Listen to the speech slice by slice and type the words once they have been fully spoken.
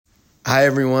Hi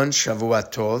everyone,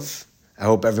 Shavua Tov. I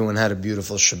hope everyone had a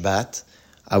beautiful Shabbat.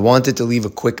 I wanted to leave a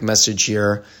quick message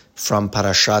here from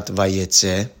Parashat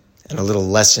Vayyese and a little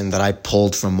lesson that I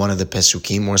pulled from one of the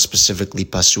Pesukim, more specifically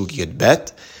Pasuk Yud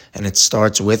Bet, and it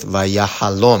starts with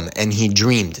Vayahalom, and he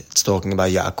dreamed. It's talking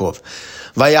about Yaakov.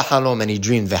 Vayahalom, and he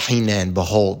dreamed, Vehine, and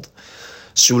behold,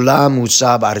 Sulam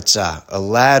Musab Arza, a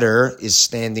ladder is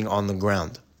standing on the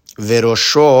ground.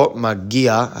 Verosho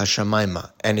magia hashamayma,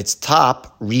 and its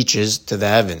top reaches to the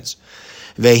heavens.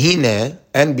 Vehine,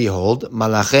 and behold,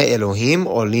 malache Elohim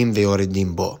olim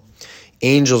veyoredim bo.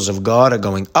 Angels of God are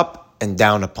going up and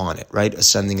down upon it, right?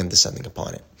 Ascending and descending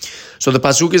upon it. So the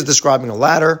pasuk is describing a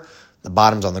ladder. The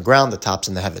bottom's on the ground, the top's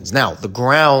in the heavens. Now, the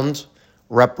ground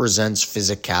represents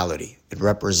physicality. It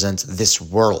represents this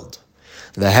world.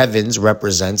 The heavens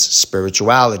represents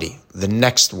spirituality, the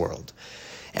next world.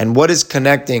 And what is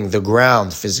connecting the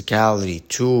ground, physicality,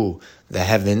 to the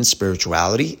heavens,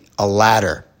 spirituality? A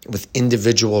ladder with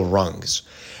individual rungs.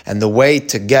 And the way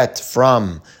to get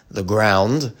from the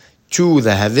ground to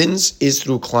the heavens is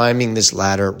through climbing this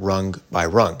ladder rung by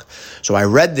rung. So I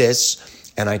read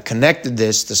this and I connected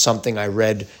this to something I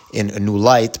read in A New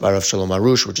Light by Rav Shalom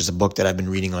Arush, which is a book that I've been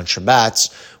reading on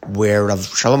Shabbats, where Rav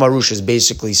Shalom Arush is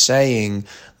basically saying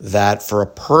that for a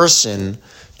person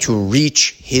to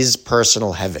reach his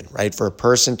personal heaven, right? For a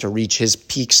person to reach his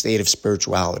peak state of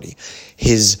spirituality,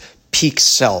 his peak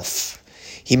self,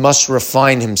 he must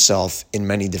refine himself in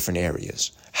many different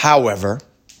areas. However,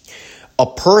 a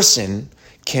person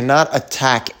cannot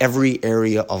attack every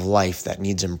area of life that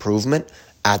needs improvement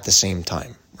at the same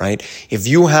time, right? If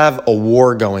you have a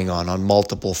war going on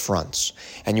multiple fronts,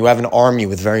 and you have an army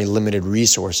with very limited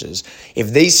resources,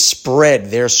 if they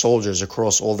spread their soldiers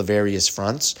across all the various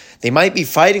fronts, they might be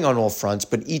fighting on all fronts,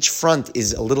 but each front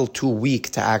is a little too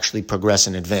weak to actually progress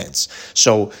and advance.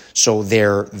 So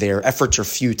their efforts are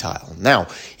futile. Now,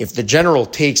 if the general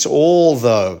takes all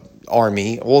the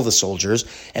army, all the soldiers,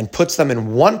 and puts them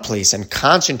in one place and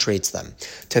concentrates them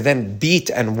to then beat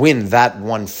and win that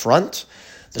one front,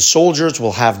 the soldiers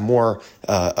will have more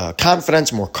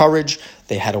confidence, more courage.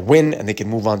 They had a win, and they can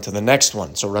move on to the next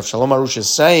one. So Rav Shalom Arush is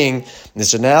saying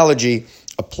this analogy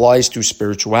applies to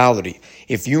spirituality.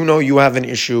 If you know you have an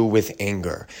issue with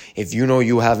anger, if you know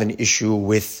you have an issue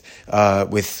with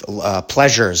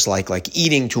pleasures like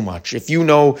eating too much, if you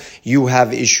know you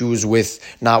have issues with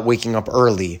not waking up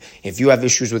early, if you have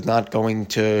issues with not going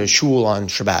to shul on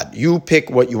Shabbat, you pick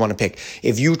what you want to pick.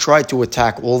 If you try to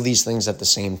attack all these things at the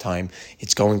same time,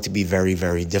 it's going to be very,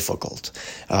 very difficult.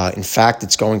 In fact,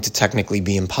 it's going to technically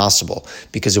be impossible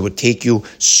because it would take you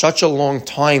such a long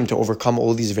time to overcome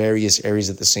all these various areas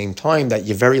at the same time that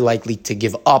you're very likely to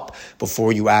give up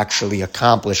before you actually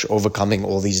accomplish overcoming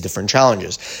all these different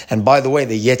challenges. And by the way,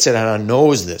 the Yetzer Hara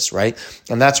knows this, right?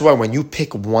 And that's why when you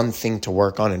pick one thing to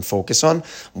work on and focus on,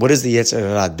 what does the Yetzer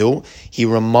Hara do? He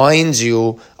reminds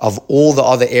you of all the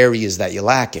other areas that you're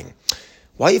lacking.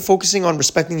 Why are you focusing on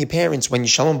respecting your parents when your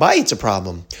shalom bayit's a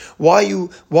problem? Why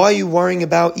are you worrying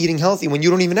about eating healthy when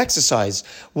you don't even exercise?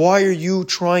 Why are you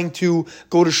trying to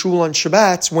go to shul on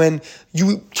Shabbats when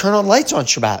you turn on lights on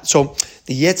Shabbat? So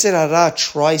the Yetzer Hara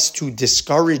tries to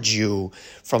discourage you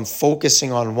from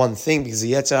focusing on one thing because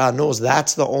the Yetzer Hara knows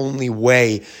that's the only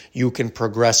way you can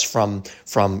progress from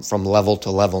level to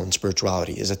level in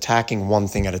spirituality, is attacking one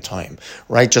thing at a time,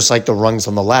 right? Just like the rungs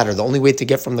on the ladder. The only way to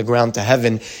get from the ground to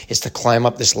heaven is to climb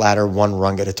up this ladder one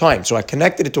rung at a time. So I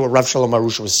connected it to what Rav Shalom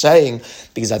Arush was saying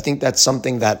because I think that's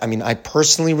something that, I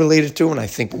personally related to, and I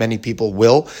think many people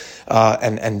will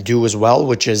and do as well,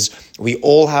 which is we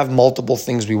all have multiple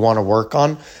things we want to work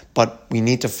on, but we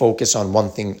need to focus on one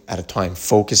thing at a time.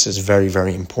 Focus is very,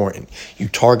 very important. You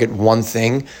target one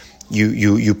thing,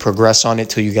 you progress on it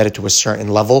till you get it to a certain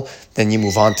level, then you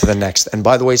move on to the next. And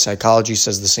by the way, psychology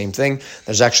says the same thing.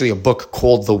 There's actually a book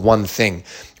called The One Thing,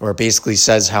 where it basically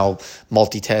says how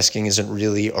multitasking isn't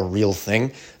really a real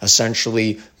thing.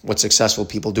 Essentially, what successful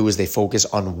people do is they focus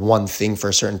on one thing for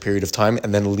a certain period of time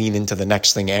and then lean into the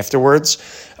next thing afterwards.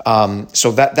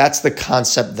 So that's the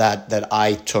concept that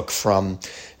I took from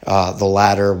the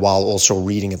ladder while also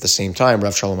reading at the same time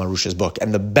Rav Shalom Arush's book.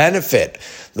 And the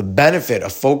benefit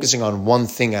of focusing on one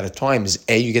thing at a time is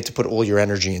you get to put all your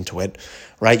energy into it,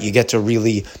 right? You get to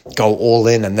really go all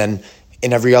in, and then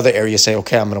in every other area say,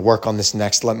 okay, I'm going to work on this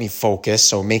next. Let me focus.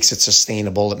 So it makes it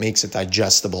sustainable. It makes it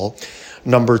digestible.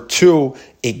 Number two,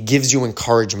 it gives you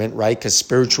encouragement, right? Because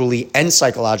spiritually and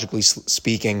psychologically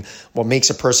speaking, what makes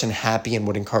a person happy and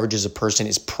what encourages a person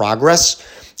is progress.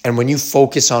 And when you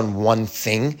focus on one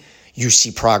thing, you see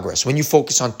progress. When you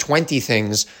focus on 20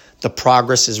 things, the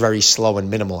progress is very slow and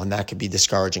minimal, and that can be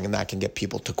discouraging, and that can get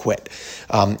people to quit.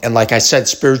 And like I said,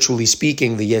 spiritually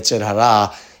speaking, the Yetzer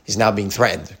Hara is now being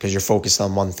threatened because you're focused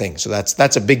on one thing. So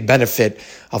that's a big benefit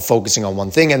of focusing on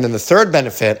one thing. And then the third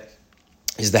benefit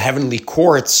is the heavenly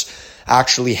courts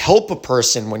actually help a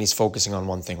person when he's focusing on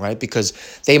one thing, right? Because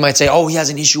they might say, oh, he has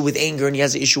an issue with anger and he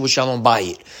has an issue with shalom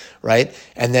bayit, right?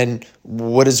 And then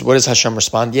what does Hashem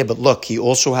respond? Yeah, but look, he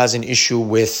also has an issue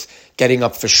with getting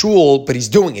up for shul, but he's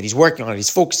doing it, he's working on it,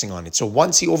 he's focusing on it. So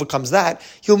once he overcomes that,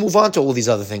 he'll move on to all these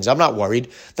other things. I'm not worried.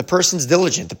 The person's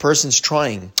diligent, the person's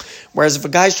trying. Whereas if a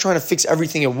guy's trying to fix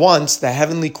everything at once, the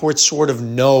heavenly courts sort of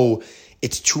know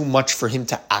it's too much for him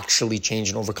to actually change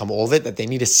and overcome all of it, that they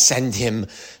need to send him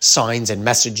signs and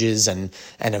messages and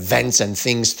events and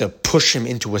things to push him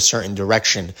into a certain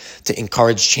direction to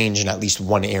encourage change in at least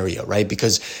one area, right?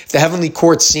 Because if the heavenly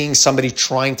court's seeing somebody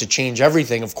trying to change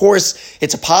everything, of course,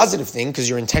 it's a positive thing because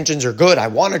your intentions are good. I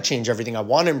want to change everything. I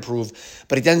want to improve.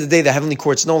 But at the end of the day, the heavenly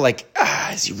courts know,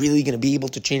 is he really going to be able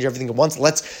to change everything at once?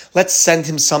 Let's send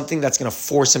him something that's going to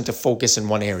force him to focus in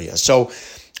one area. So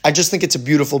I just think it's a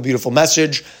beautiful, beautiful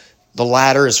message. The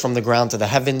ladder is from the ground to the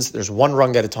heavens. There's one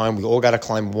rung at a time. We all got to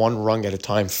climb one rung at a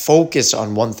time. Focus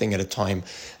on one thing at a time.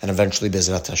 And eventually,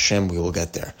 Bezrat Hashem, we will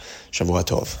get there. Shavua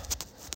Tov.